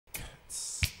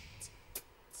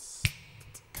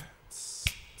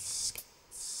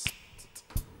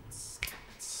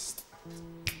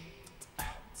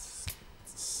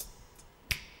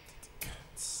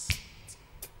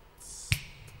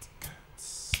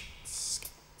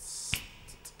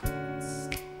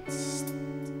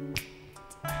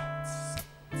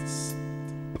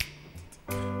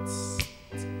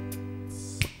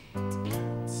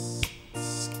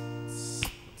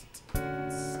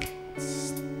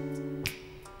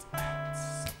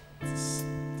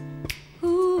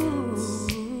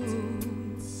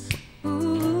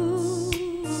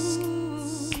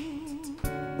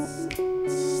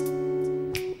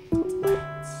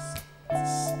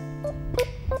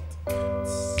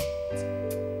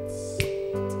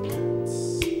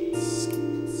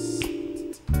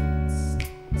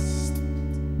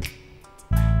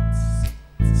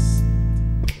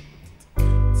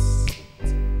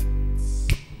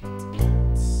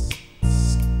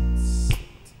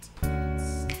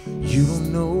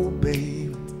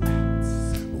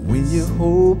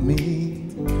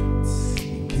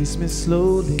kiss me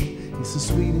slowly, it's the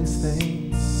sweetest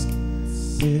thing,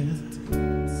 yeah.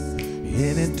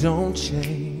 And it don't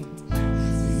change.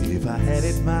 If I had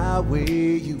it my way,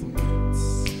 you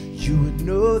would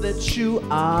know that you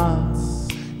are.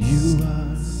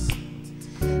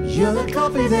 You're the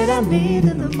coffee that I need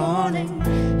in the morning.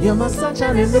 You're my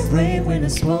sunshine in the rain when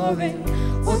it's pouring.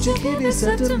 Won't you give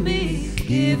yourself to me?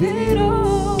 Give it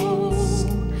all.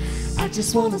 I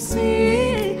just wanna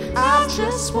see, I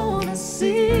just wanna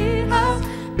see how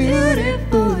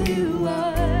beautiful you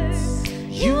are.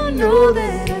 You know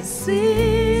that I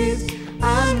see it.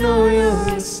 I know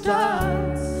you're a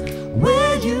star.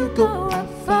 Where you go, I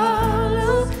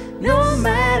follow, no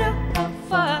matter how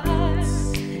far.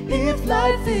 If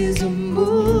life is a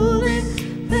movie,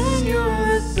 then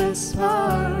you're the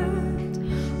part.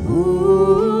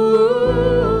 Ooh,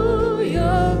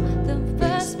 you're the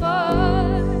best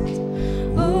part.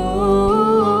 Ooh,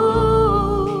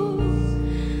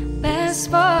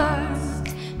 best part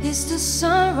is the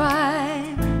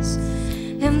sunrise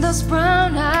and those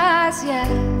brown eyes,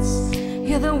 yes.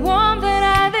 You're the one that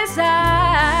I desire.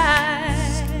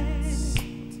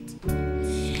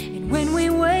 And when we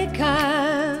wake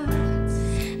up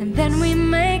and then we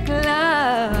make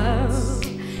love,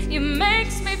 it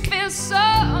makes me feel so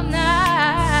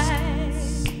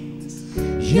nice.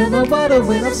 You're the water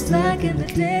when I'm stuck in the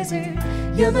desert.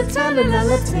 You're the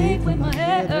Tylenol I take when my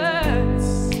head hurts.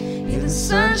 You're the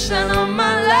sunshine on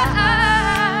my life.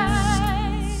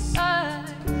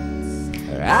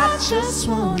 I just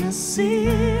wanna see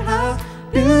how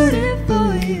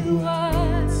beautiful you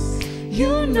are.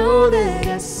 You know that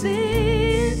I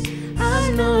see it.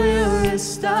 I know you're a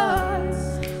star.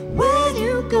 Where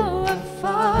you go, I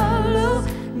follow,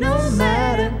 no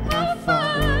matter how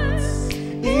far.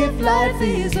 If life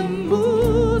is a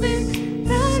movie,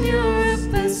 then you're the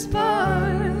best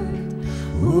part.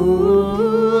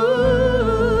 Ooh,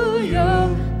 you're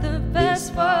the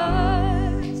best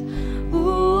part.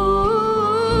 Ooh,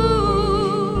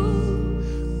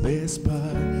 best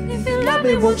part. If you love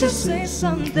me, won't you say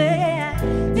something?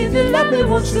 If you love me,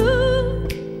 won't you?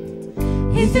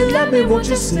 If you love me, won't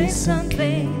you say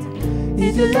something?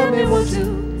 If you love me, won't you?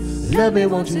 Love me,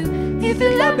 won't you? If you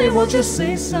love me, won't you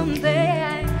say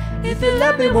something? If you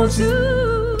love me, won't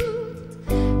you?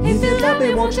 If you love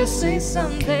me, won't you say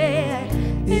something?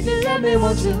 If you love me,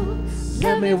 won't you?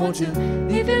 Love me, won't you?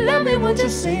 If you love me, won't you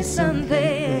say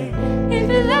something? If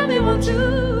you love me, won't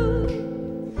you?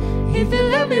 If you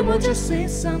love me, won't you say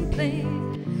something?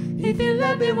 If you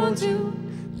love me, won't you?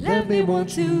 Love me,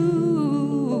 won't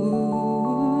you?